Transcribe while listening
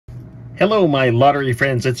Hello, my lottery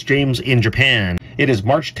friends. It's James in Japan. It is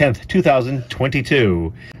March 10th,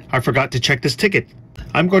 2022. I forgot to check this ticket.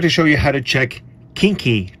 I'm going to show you how to check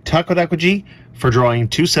Kinki Takarakuji for drawing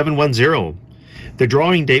 2710. The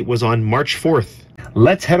drawing date was on March 4th.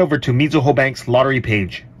 Let's head over to Mizuho Bank's lottery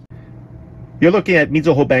page. You're looking at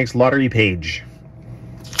Mizuho Bank's lottery page.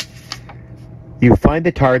 You find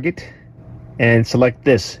the target and select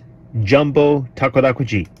this, Jumbo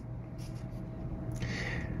Takarakuji.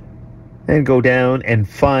 And go down and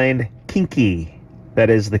find Kinki. That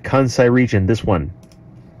is the Kansai region, this one.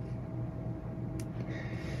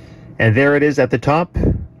 And there it is at the top,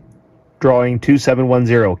 drawing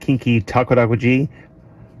 2710, Kinki Takarakuji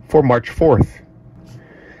for March 4th.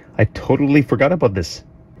 I totally forgot about this.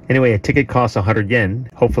 Anyway, a ticket costs 100 yen.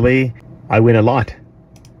 Hopefully, I win a lot.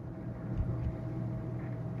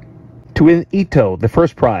 To win Ito, the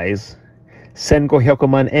first prize,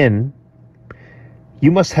 1,500 yen,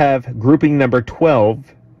 you must have grouping number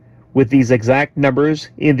 12 with these exact numbers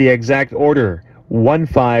in the exact order,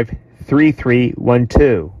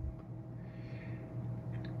 153312.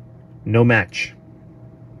 No match.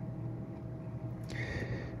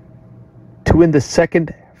 To win the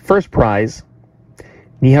first prize,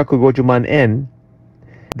 250 yen,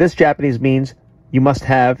 this Japanese means you must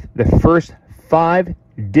have the first 5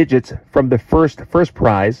 digits from the first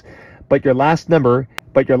prize, but your last number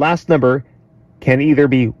can either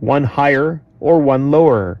be one higher or one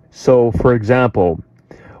lower. So, for example,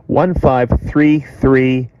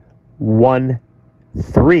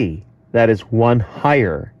 153313, that is one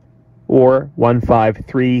higher, or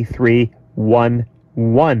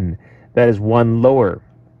 153311, that is one lower.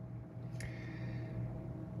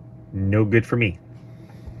 No good for me.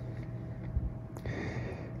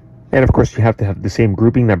 And of course, you have to have the same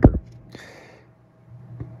grouping number.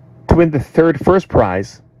 To win the first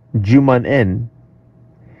prize, Juman N,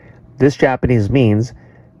 this Japanese means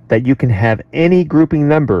that you can have any grouping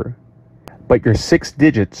number, but your 6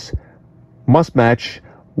 digits must match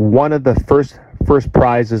one of the first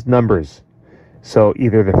prize's numbers. So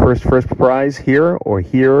either the first prize here or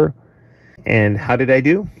here. And how did I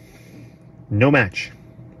do? No match.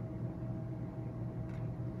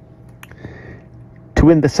 To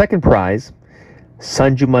win the second prize,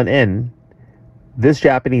 Sanjuman N, this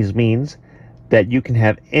Japanese means that you can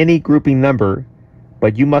have any grouping number,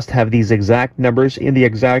 but you must have these exact numbers in the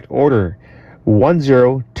exact order,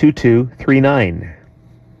 102239.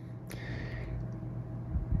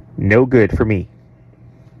 No good for me.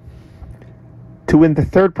 To win the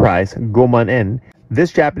third prize, Goman N,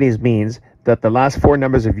 this Japanese means that the last 4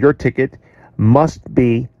 numbers of your ticket must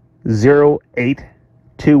be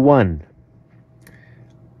 0821.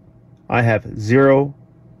 I have 0010.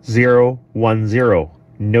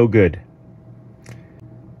 No good.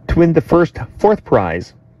 To win the fourth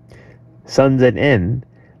prize, Sunzen N,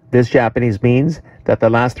 this Japanese means that the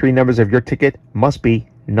last 3 numbers of your ticket must be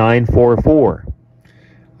 944.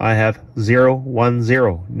 I have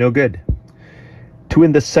 010. No good. To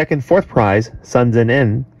win the fourth prize, Sunzen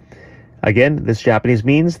N, again, this Japanese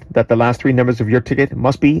means that the last 3 numbers of your ticket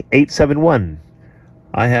must be 871.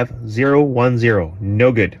 I have 010.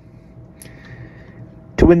 No good.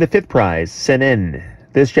 To win the 5th prize, Sen N,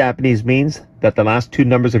 this Japanese means that the last 2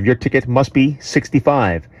 numbers of your ticket must be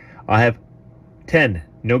 65. I have 10.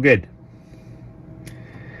 No good.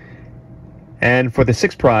 And for the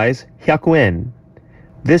 6th prize, Hyakuen,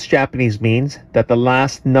 this Japanese means that the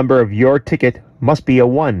last number of your ticket must be a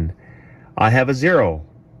 1. I have a 0.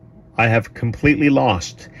 I have completely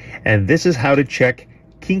lost. And this is how to check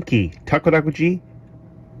Kinki Takarakuji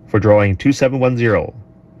for drawing 2710.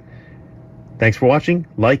 Thanks for watching.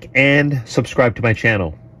 Like and subscribe to my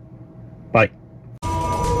channel.